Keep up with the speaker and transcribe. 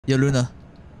Yo, Luna.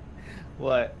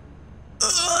 What?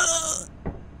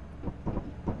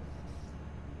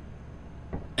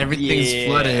 Everything's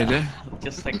flooded.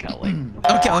 Just like how like.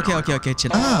 Okay,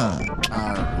 chill.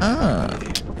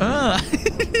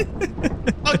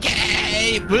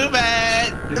 Okay, move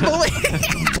it.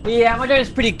 Yeah, my dad is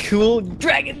pretty cool.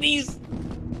 Dragging these.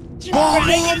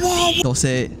 Don't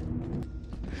say it.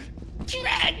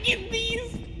 Dragging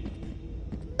these.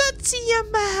 Nuts in your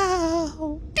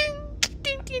mouth.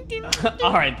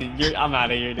 All right, dude. I'm out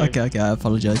of here, dude. Okay, I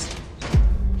apologize.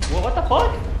 What the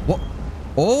fuck? What?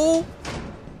 Oh.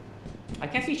 I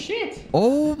can't see shit.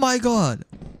 Oh my god.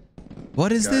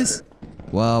 What is this?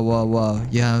 Wow.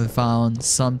 You have found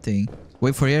something.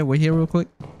 Wait here real quick.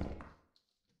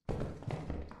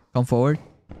 Come forward.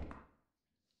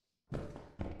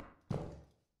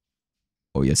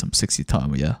 Oh yeah, some sexy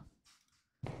time, yeah.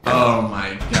 Oh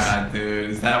my god,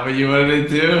 dude. Is that what you wanted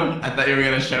to do? I thought you were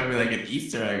gonna show me like an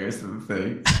Easter egg or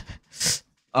something.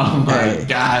 Oh my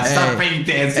god, stop fake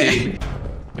dancing.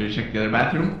 Did you check the other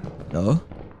bathroom? No.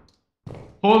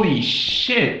 Holy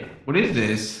shit. What is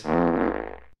this?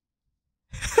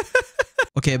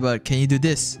 Okay, but can you do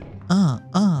this? Oh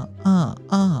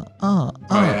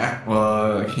yeah?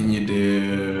 Well, can you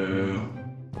do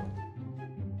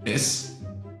this?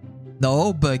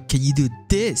 No, but can you do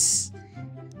this?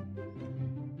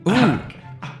 Ooh.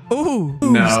 Ooh.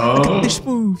 No. Fish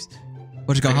moves.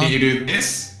 What you got, huh? Can you do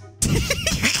this?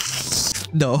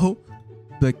 No.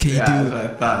 But can you That's do... what I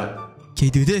thought. Can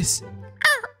you do this?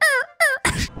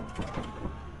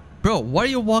 Bro, why are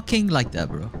you walking like that,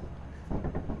 bro?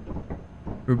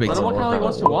 Rubik. Let him walk how he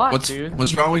wants to walk, dude.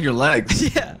 What's wrong with your legs?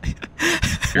 Yeah.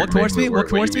 Walk towards me. Walk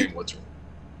towards me.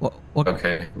 Walk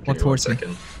Okay. towards me.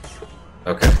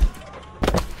 Okay.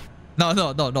 No.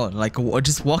 Like,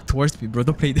 just walk towards me, bro.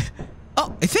 Don't play that.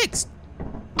 Oh, it fixed.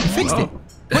 It fixed it.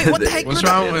 Wait, what the heck? What's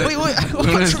wrong with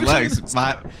What's his legs?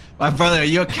 My brother, are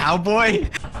you a cowboy?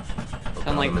 Kind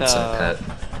of like Pet.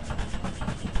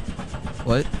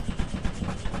 What?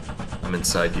 I'm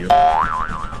inside you.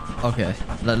 Okay.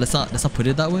 Let's not put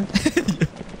it that way.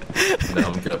 No,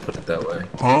 I'm gonna put it that way.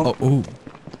 Oh, ooh.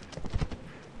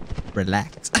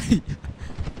 Relax.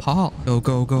 Paul. Go.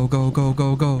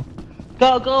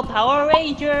 Go, Power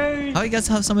Rangers! How you guys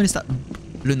have so many stuff?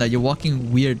 Luna, you're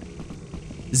walking weird.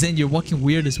 Zen, you're walking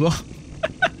weird as well.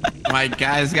 My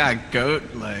guy's got goat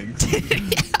legs.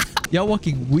 Y'all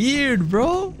walking weird,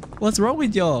 bro. What's wrong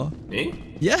with y'all? Me?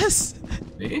 Yes.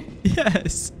 Me?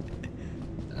 Yes.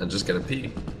 I just gotta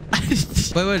pee.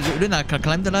 Wait, Luna, can I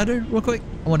climb the ladder real quick?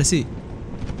 I want to see.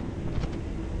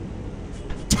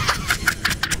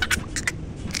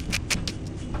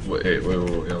 Wait, I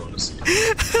wanna see.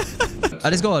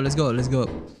 Let's go.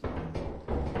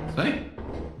 Hey?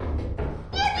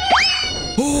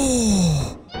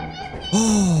 Oh.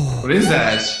 What is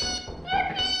that?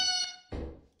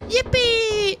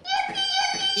 Yippee!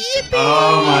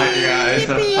 Oh my god, it's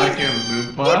a fucking blue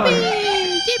bug.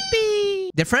 Yippee!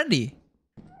 They're friendly.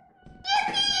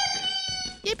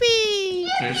 Yippee!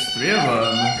 There's 3 of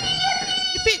them.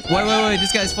 Yippee! Wait,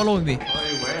 this guy's following me. Wait,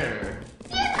 where?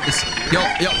 Yo,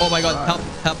 oh my god,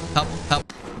 help.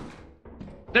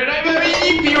 They're not even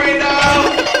yippee right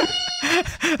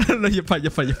now! No, you're fine.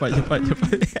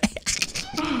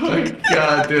 Oh my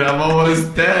god, dude, I'm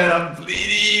almost dead. I'm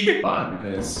bleeding. Fuck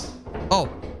this. Oh,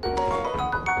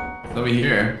 It's over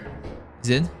here.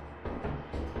 Zin?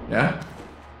 Yeah?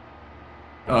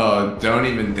 Oh, don't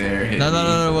even dare hit me.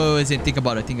 No, wait, Zin, think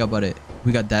about it.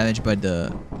 We got damaged by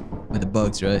the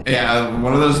bugs, right? Yeah,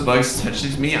 one of those bugs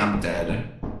touches me, I'm dead.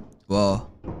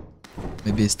 Well,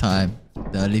 maybe it's time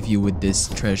that I leave you with this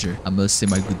treasure. I must say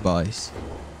my goodbyes.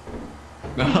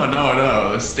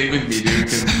 No. Stay with me, dude,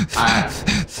 because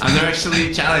I'm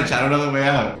actually challenged. I don't know the way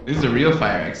out. This is a real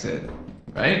fire exit,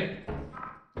 right?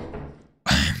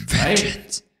 I'm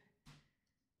vengeance.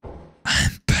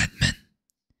 I'm Batman.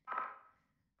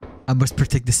 I must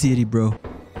protect the city, bro.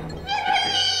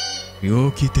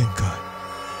 Yoki Tenkai.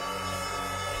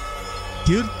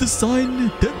 Kill the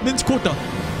silent Deadman's quota.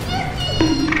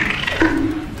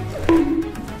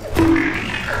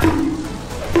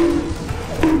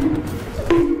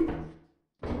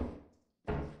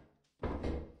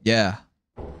 Yeah.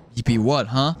 Yippee what,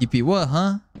 huh? Yippee what,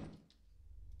 huh?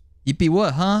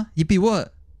 Yippee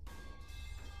what?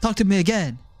 Talk to me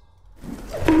again.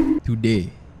 Today,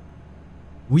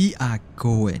 we are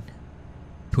going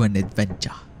to an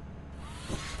adventure.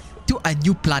 To a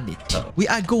new planet. We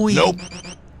are going... Nope.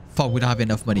 Fuck, we don't have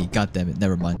enough money. God damn it.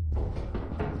 Never mind.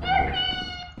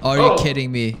 Are you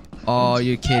kidding me? Oh,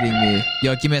 you're kidding me.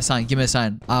 Yo, give me a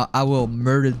sign. I will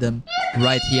murder them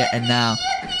right here and now.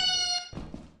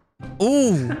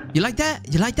 Ooh, you like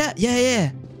that? You like that? Yeah,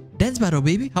 yeah. Dance battle,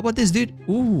 baby. How about this, dude?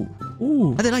 Ooh,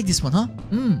 ooh. How do you like this one, huh?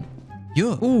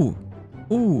 Yeah. Ooh,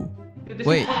 ooh.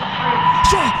 Wait.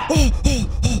 Yeah.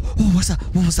 Oh, what's that?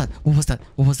 What was that? What was that?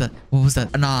 What was that? What was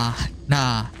that? Nah,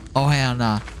 nah. Oh hell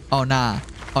nah. Oh nah.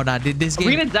 Oh nah. This game.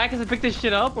 Are we gonna die because I picked this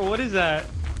shit up, or what is that?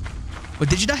 Oh,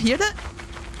 did you not hear that?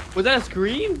 Was that a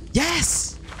scream?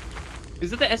 Yes. Is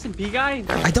that the SMP guy?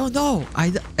 I don't know.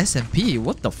 SMP.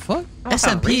 What the fuck? Oh,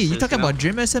 SMP. You racist, talking you know? about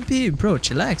Dream SMP, bro?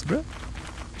 Chillax, bro.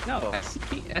 No,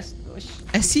 SCP.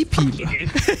 SCP.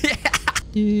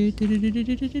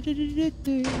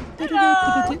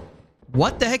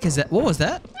 What the heck is that? What was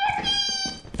that?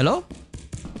 Hello?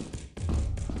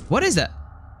 What is that?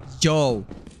 Yo,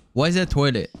 what is that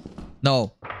toilet?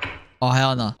 No. Oh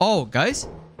hell no. Oh guys.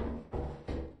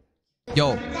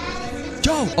 Yo.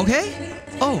 Yo. Okay.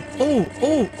 Oh. Oh.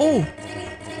 Oh. Oh.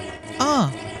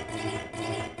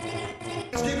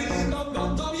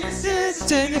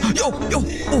 Yo. Yo.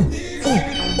 Oh. Oh.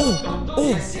 Oh.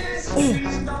 Oh. Oh.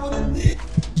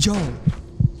 Yo.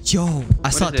 Yo. I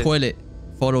saw a toilet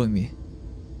following me.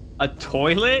 A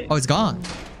toilet? Oh, it's gone.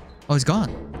 Oh, it's gone.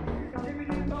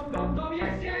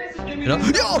 Hello?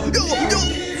 Yo! Yo! Yo!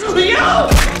 Yo!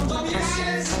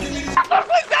 What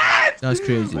was that? That's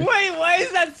crazy. Wait, why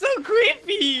is that so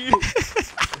creepy?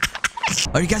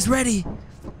 Are you guys ready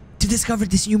to discover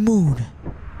this new moon?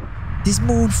 This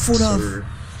moon full of...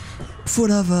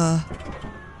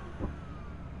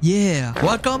 Yeah.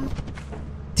 Welcome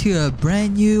to a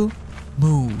brand new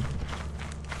moon.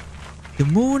 The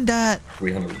moon that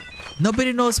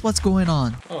nobody knows what's going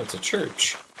on. Oh, it's a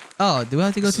church. Oh, do we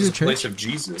have to go to the church? Place of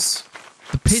Jesus.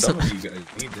 The place Some of... of you guys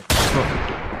need it.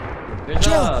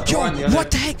 Yo, what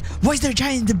the heck? Why is there a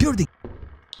giant in the building?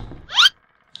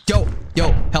 Yo,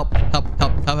 help.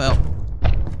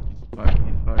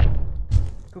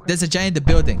 There's a giant in the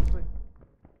building.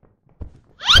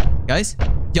 Guys?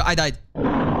 Yo, I died.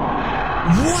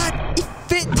 What? It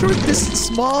fit through this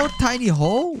small, tiny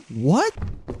hole? What?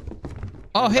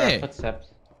 Oh, hey. Footsteps.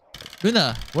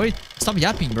 Luna, wait. Stop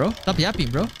yapping, bro. Stop yapping,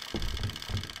 bro.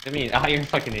 I mean, you're a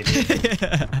fucking idiot.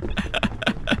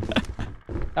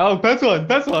 Oh, patsuan.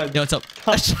 Yo, what's up?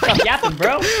 Stop yapping,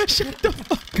 bro. Shut the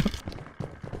fuck up.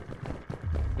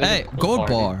 Hey, gold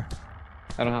bar.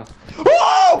 I don't know.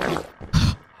 Whoa!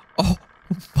 Oh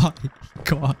my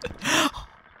god.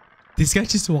 This guy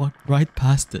just walked right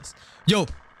past us. Yo!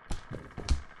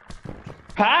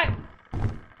 Pat?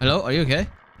 Hello, are you okay?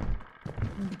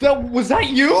 Was that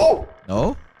you?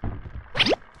 No?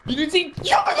 You didn't see?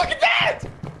 Yo, look at that!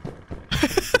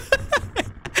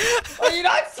 Are you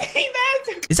not seeing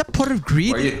that? Is that part of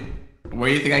greed? Where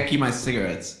do you think I keep my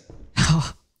cigarettes?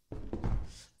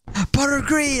 Part of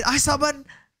greed! I summon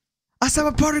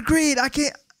part of greed! I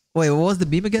can't... Wait, what was the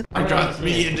beam again? I dropped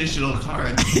 3 additional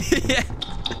cards. Yeah.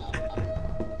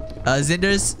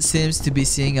 Zynders seems to be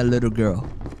seeing a little girl.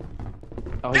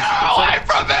 Oh, Get her away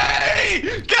from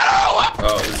me! Get her away!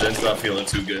 Oh, Zen's not feeling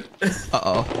too good.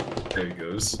 Uh-oh. There he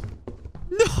goes.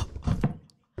 No!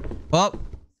 Well,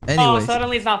 anyways. Oh,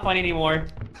 suddenly it's not funny anymore.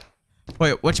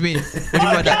 Wait, what you mean? What you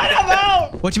mean by that? I'm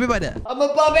out! What you mean by that? I'm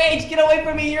above age. Get away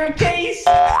from me. You're a case.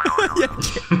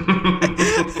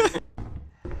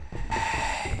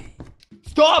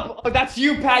 Stop! Oh, that's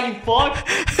you, Pat, you fuck!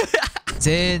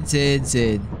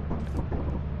 Zyn.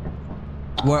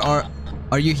 Where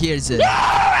are you here, Zyn? No!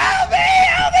 Help me!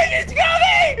 Help me! She's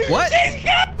coming! What? She's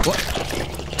coming! What?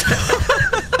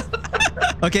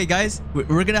 Okay, guys,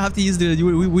 we're gonna have to use the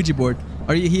Ouija board.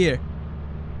 Are you here?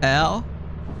 L?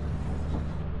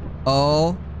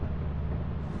 O?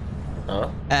 Huh?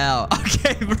 L.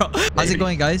 Okay, bro. How's it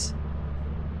going, guys?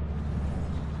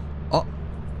 Oh.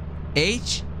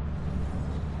 H?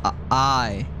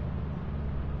 I.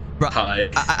 Bro, Hi.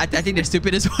 I think they're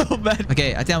stupid as well, man.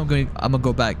 Okay, I think I'm gonna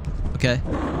go back. Okay.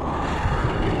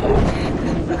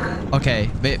 Okay,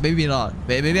 maybe not.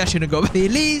 Maybe I shouldn't go back.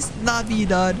 Feliz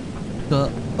Navidad.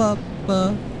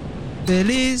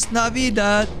 Feliz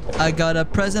Navidad. I got a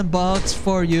present box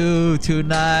for you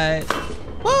tonight.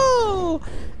 Woo!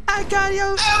 I got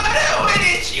you. I wanna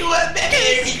wish you a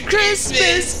Merry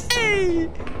Christmas. Hey.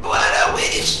 Wanna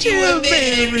wish you a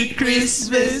Merry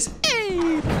Christmas.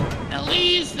 Hey.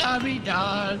 Feliz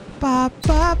Navidad. Ba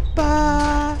ba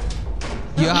ba.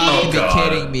 You have to be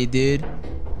kidding me, dude.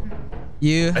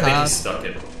 You I think have. he stuck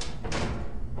it.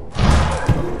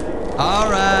 All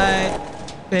right.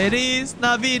 Feliz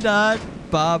Navidad.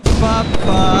 Ba ba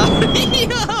ba.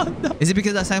 Is it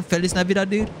because I sang Feliz Navidad,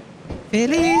 dude?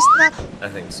 Feliz Navidad. I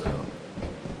think so.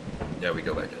 Yeah, we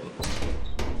go back in.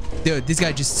 Dude, this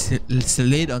guy just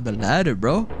slid on the ladder,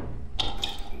 bro.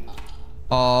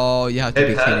 Oh, you have to Hey,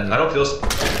 be kidding Pat, me. I don't feel...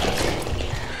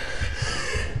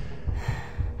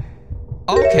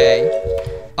 Okay.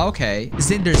 Okay.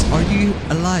 Zynders, are you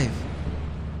alive?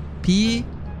 P.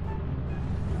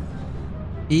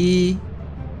 E.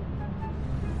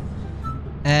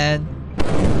 N.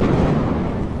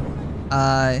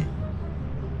 I.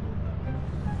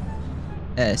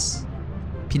 S.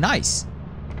 P. Nice.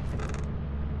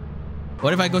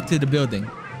 What if I go to the building?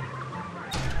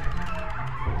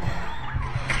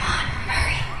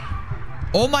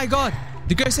 Oh my god!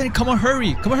 The guy said, come on,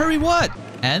 hurry! Come on, hurry, what?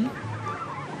 N?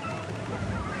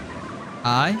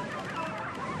 I?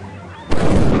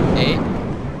 A?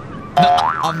 No,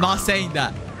 I'm not saying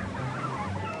that.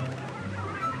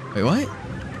 Wait, what?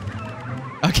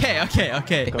 Okay.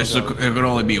 There could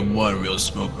only be one real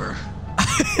smoker.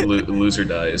 Loser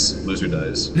dies. Loser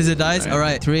dies. Lizard dies?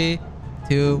 Alright, 3,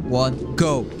 2, 1,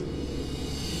 go!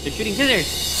 They're shooting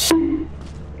scissors.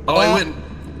 Oh, I win.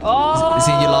 Oh!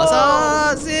 Zin, you lost.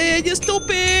 Ah, Zin, you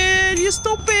stupid! You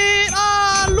stupid!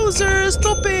 Ah, loser,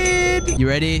 stupid! You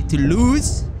ready to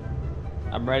lose?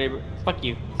 I'm ready. Fuck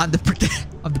you. I'm the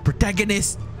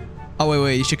protagonist. Oh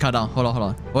wait, you should count down. Hold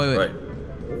on. Wait. Right.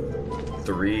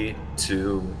 3,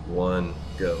 2, 1,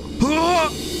 go.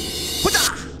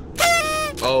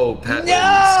 Oh, Pat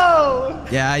No!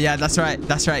 Yeah, that's right.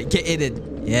 Get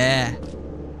in.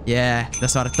 Yeah,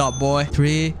 that's what I thought, boy.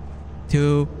 3,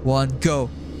 2, 1, go.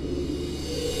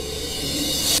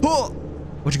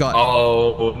 What you got?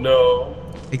 Oh, no.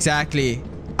 Exactly.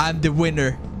 I'm the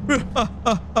winner.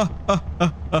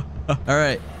 All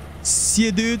right. See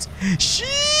you, dudes. Shit.